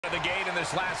The gate in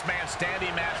this last man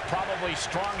standing match, probably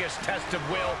strongest test of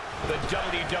will the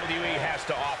WWE has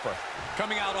to offer.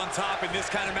 Coming out on top in this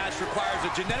kind of match requires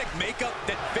a genetic makeup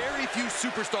that very few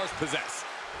superstars possess.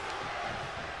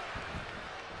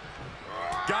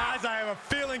 Guys, I have a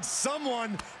feeling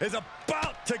someone is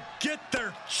about to get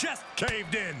their chest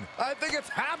caved in. I think it's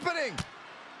happening.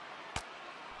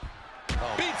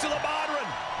 Beats to the Modern.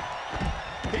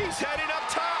 He's heading up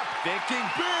top. Thinking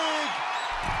big.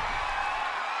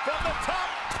 From the top.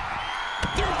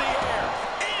 Through the air.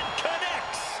 And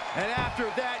connects. And after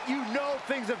that, you know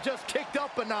things have just kicked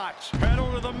up a notch.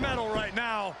 Pedal to the metal right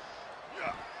now.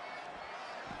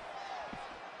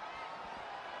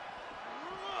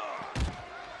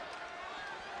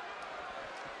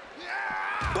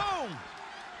 Boom!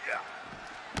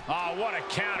 Oh, what a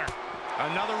counter.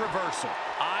 Another reversal.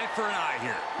 Eye for an eye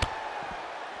here.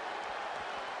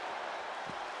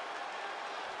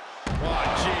 Oh,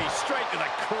 gee, straight to the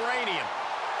cranium.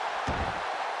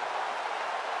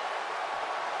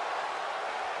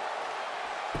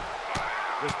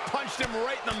 Just punched him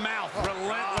right in the mouth.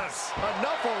 Relentless.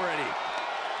 Enough already.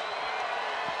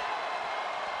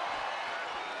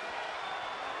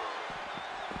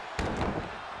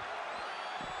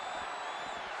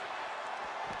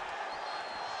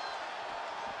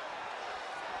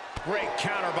 Great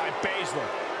counter by Baszler.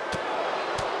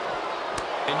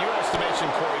 In your estimation,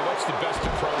 Corey, what's the best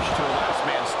approach to a last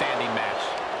man standing match?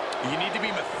 You need to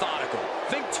be methodical.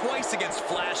 Think twice against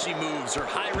flashy moves or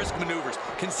high-risk maneuvers.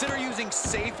 Consider using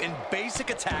safe and basic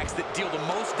attacks that deal the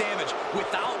most damage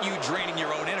without you draining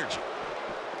your own energy.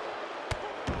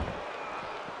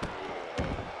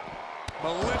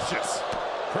 Malicious.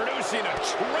 Producing a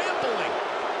trampling.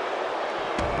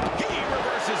 He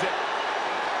reverses it.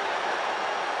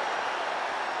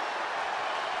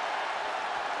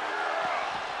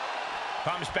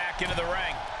 Comes back into the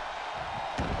ring.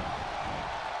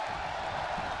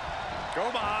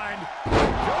 Go behind. Go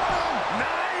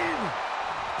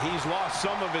 9. He's lost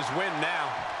some of his win now.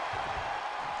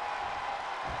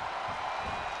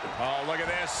 Oh, look at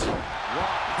this.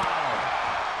 Raw power.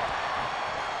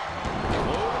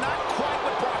 Oh, not quite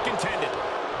what Brock intended.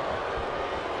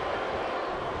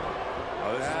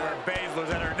 Oh, this is where Baszler's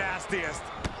at her nastiest.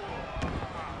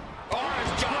 Oh,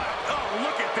 he's got it. Oh,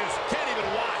 look at this. Can't even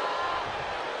watch.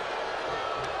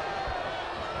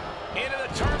 Into the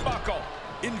turnbuckle.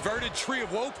 Inverted tree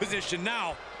of woe position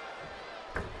now.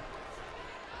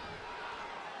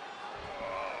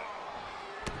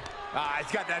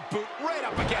 He's got that boot right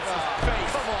up against his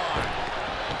face. Come on.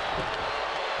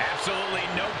 Absolutely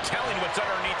no telling what's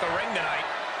underneath the ring tonight.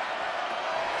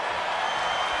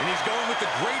 And he's going with the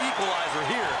great equalizer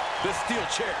here, the steel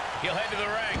chair. He'll head to the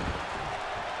ring.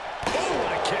 Oh,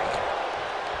 what a kick.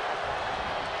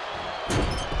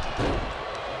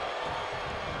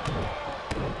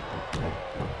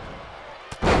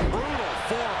 Brutal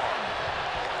forearm.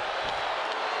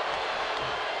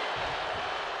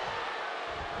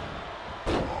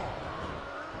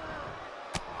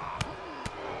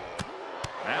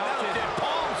 Mounted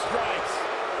palm strikes.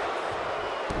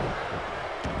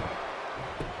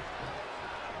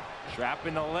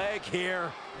 Trapping the leg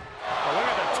here. Oh, look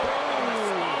at the turn on the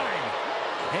spine.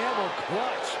 Camel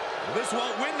clutch. Well, this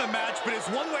won't win the match, but it's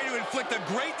one way to inflict a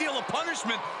great deal of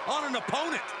punishment on an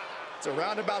opponent. It's a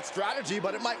roundabout strategy,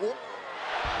 but it might work.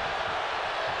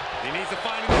 He needs to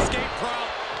find an escape route.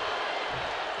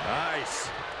 Nice.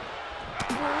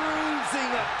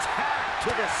 Bruising attack to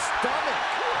the stomach.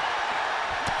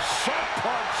 Sharp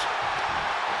punch.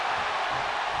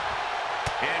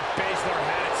 And Baszler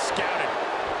had it scouted.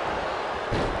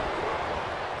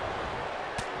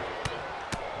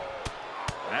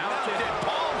 Mounted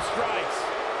palm strikes.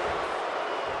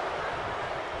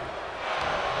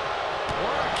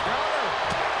 What a counter.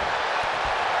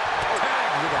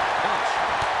 Tagged with a punch.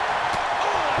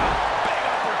 Oh, big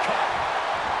uppercut.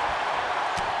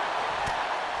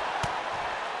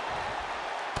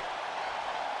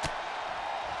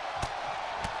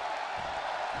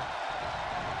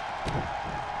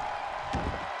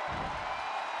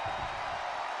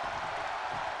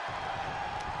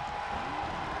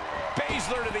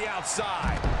 Baszler to the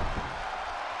outside.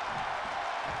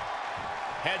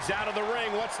 Heads out of the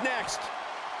ring. What's next?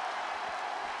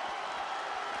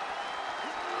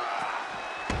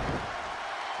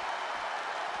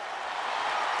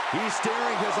 He's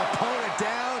staring his opponent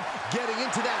down, getting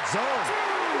into that zone.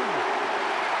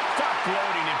 Stop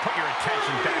gloating and put your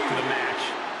attention back to the match.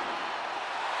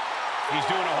 He's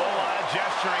doing a whole lot of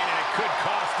gesturing, and it could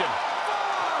cost him.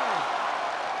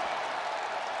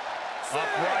 Up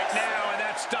right now, and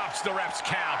that stops the ref's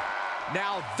count.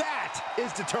 Now that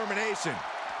is determination.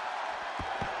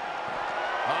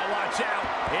 watch out.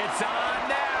 It's on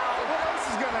now. What else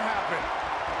is going to happen?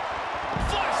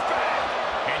 Flashback.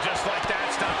 And just like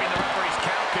that, stopping the referee's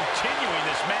count, continuing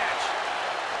this match.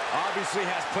 Obviously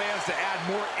has plans to add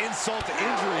more insult to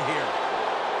injury here.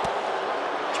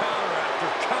 Counter after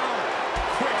counter.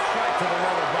 Quick strike to the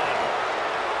lower body.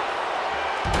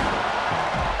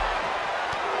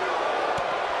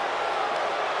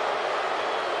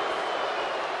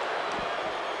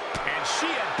 And she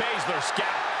had Baszler's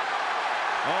scalp.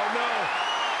 Oh no.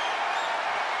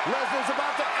 Lesnar's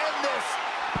about to end this.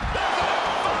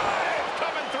 Five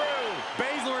coming through.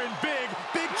 Baszler in big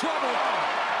trouble.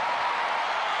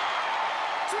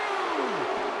 2,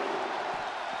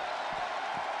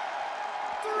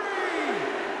 3.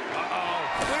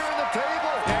 Clearing the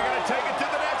table. They're going to take it to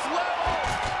the next level.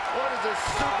 What is this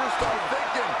superstar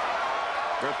thinking?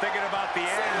 They're thinking about the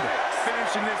end,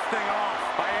 finishing this thing off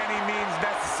by any means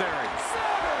necessary. 7.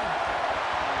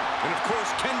 And of course,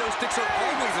 kendo sticks are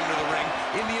always under the ring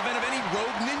in the event of any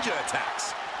rogue ninja attacks.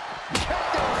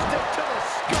 Kendo stick to the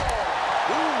skull.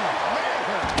 Ooh,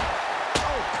 man.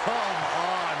 Oh, come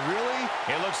on, really?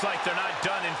 It looks like they're not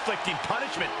done inflicting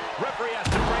punishment. Referee has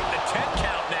to break the 10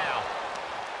 count now.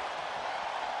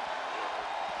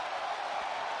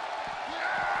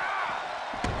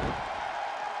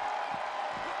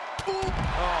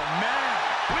 Oh, man.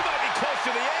 We might be close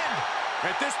to the end.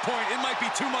 At this point, it might be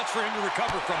too much for him to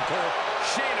recover from, Cole.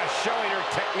 Shayna showing her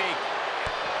technique.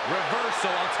 Reversal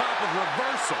on top of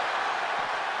reversal.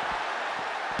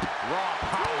 Raw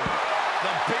power.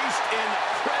 The beast in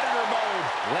predator mode.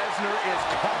 Lesnar is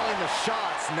calling the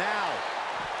shots now.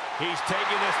 He's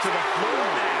taking this to the floor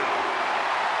now.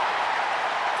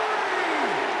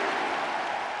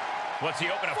 3. What's he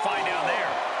hoping to find down there?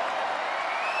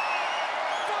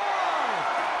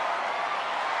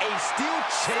 5. A steel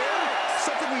chair?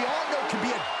 Something we all know can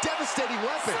be a devastating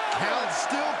weapon. Count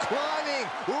still climbing.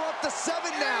 We're up to 7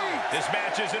 now. This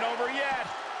match isn't over yet.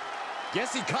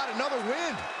 Guess he caught another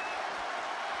win.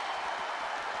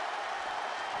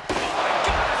 Oh my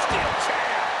God, a steel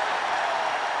chair.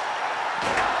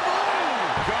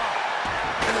 Oh, God.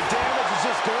 And the damage is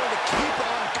just going to keep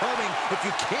on coming if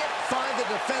you can't find the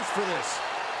defense for this.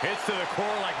 Hits to the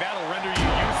core like that'll render you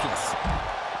useless.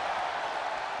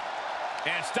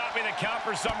 And stopping the count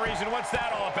for some reason. What's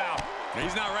that all about?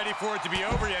 He's not ready for it to be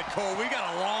over yet, Cole. We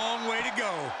got a long way to go.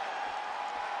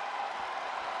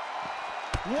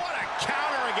 What a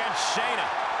counter against Shayna.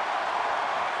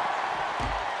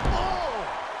 Oh!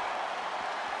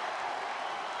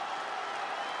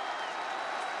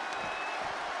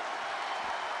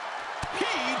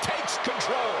 He takes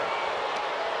control.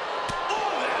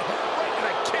 Oh, that hurt right in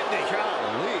the kidney.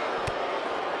 Golly.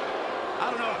 I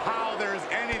don't know how there's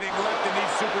anything left in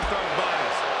these superstars'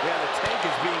 bodies. Yeah, the tank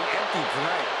is being emptied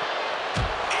tonight.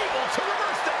 Able to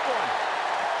reverse that one.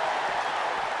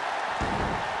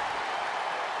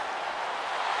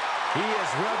 He is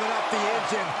revving up the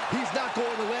engine. He's not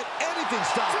going to let anything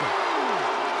stop him.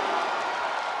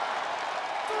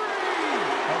 3.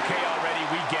 Okay, already,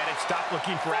 we get it. Stop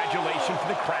looking for adulation from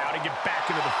the crowd and get back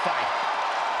into the fight.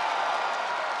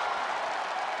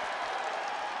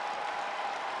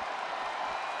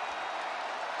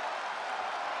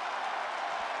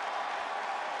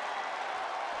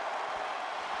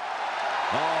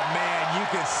 Oh, man, you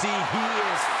can see he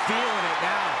is feeling it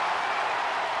now.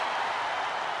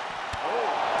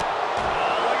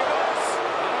 Look at this.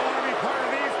 I don't want to be part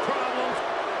of these problems.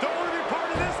 Don't want to be part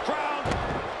of this crowd.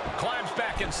 Climbs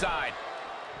back inside.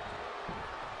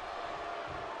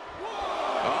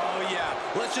 Oh, yeah.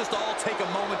 Let's just all take a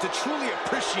moment to truly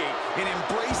appreciate and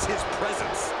embrace his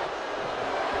presence.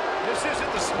 This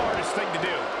isn't the smartest thing to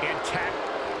do. Intact.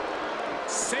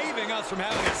 Saving us from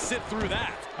having to sit through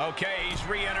that. Okay, he's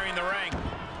re-entering the ring.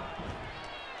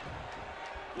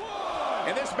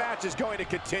 And this match is going to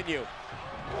continue.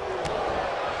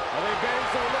 I think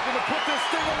Baszler looking to put this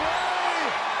thing away.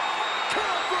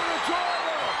 Count for the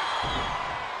driver.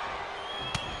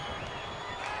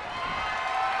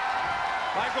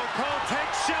 Michael Cole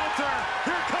takes shelter.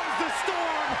 Here comes the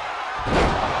storm.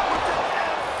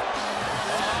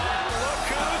 Look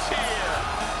who's here.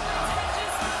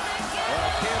 Well,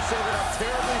 I can't say that I'm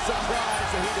terribly surprised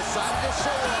that he decided to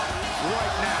show up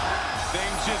right now.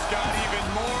 Things just got even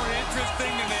more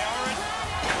interesting than they are.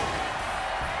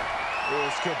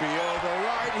 This could be over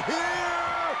right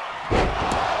here.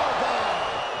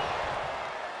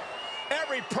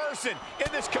 Every person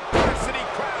in this capacity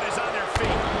crowd is on their feet.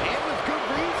 And with good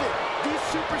reason. These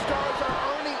superstars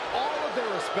are earning all of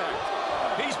their respect.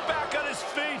 He's back on his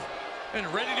feet. And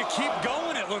ready to keep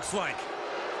going, it looks like.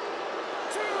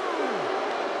 2.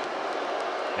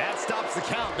 That stops the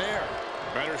count there.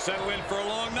 Better settle in for a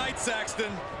long night,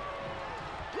 Saxton.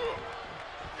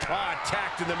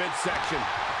 Attacked in the midsection.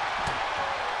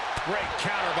 Great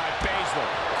counter by Baszler.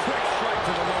 Quick strike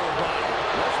to the lower body.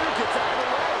 Lesnar gets out of the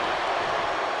way.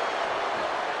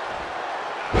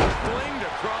 Flinged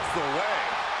across the way.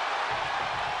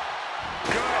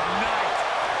 Good night.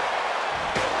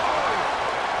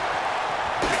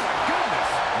 Oh, my goodness.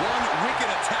 One wicked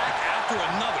attack after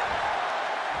another.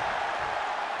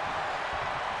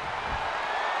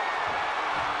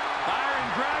 Byron,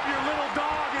 grab your little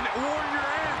dog and warn your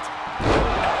aunt.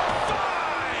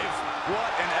 5!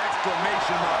 What an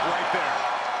exclamation mark right there.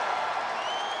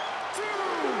 2,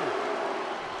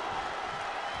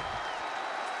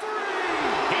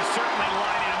 3. He's certainly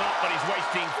lining him up, but he's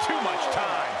wasting too much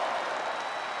time.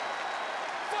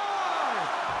 5,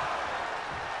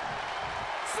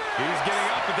 6. He's getting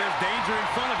up, but there's danger in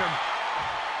front of him.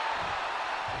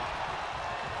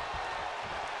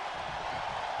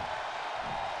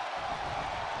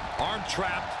 Arm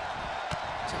trapped.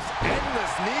 Just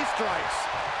endless knee strikes.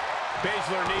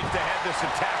 Baszler needs to head this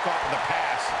attack off of the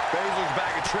pass. Baszler's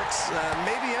bag of tricks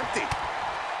may be empty.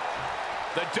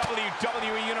 The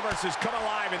WWE Universe has come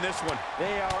alive in this one.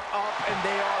 They are up and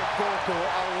they are vocal.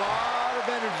 A lot of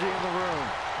energy in the room.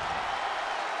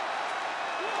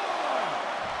 1,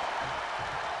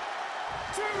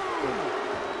 2,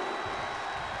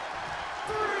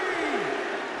 3,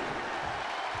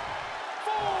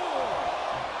 4,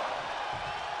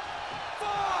 5,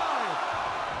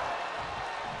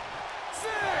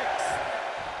 6.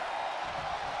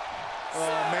 Oh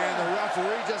man, the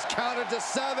referee just counted to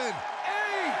 7. 8,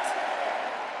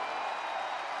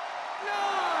 9.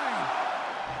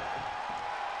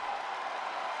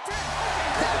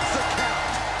 That's the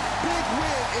count. Big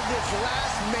win in this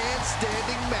last man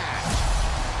standing match.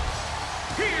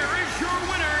 Here is your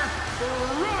winner,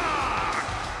 Brock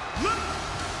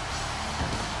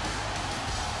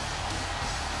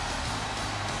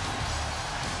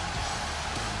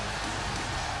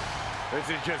This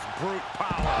is just brute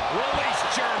power. Release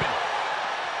German.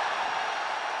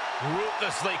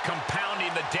 Ruthlessly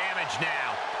compounding the damage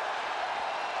now.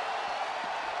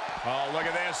 Oh, look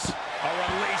at this. A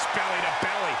release belly to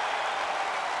belly.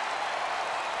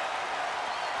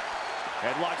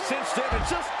 Headlock cinched in and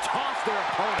just tossed their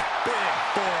opponent. Big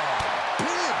forearm.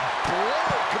 Big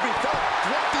blow could be felt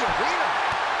throughout the arena.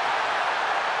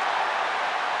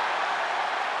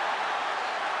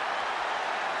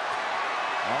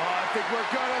 Oh, I think we're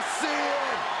gonna see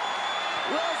it.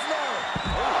 Lesnar.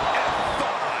 F5.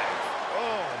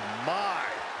 Oh, my.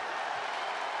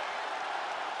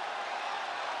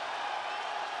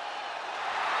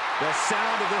 The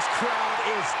sound of this crowd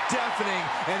is deafening,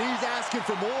 and he's asking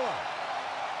for more.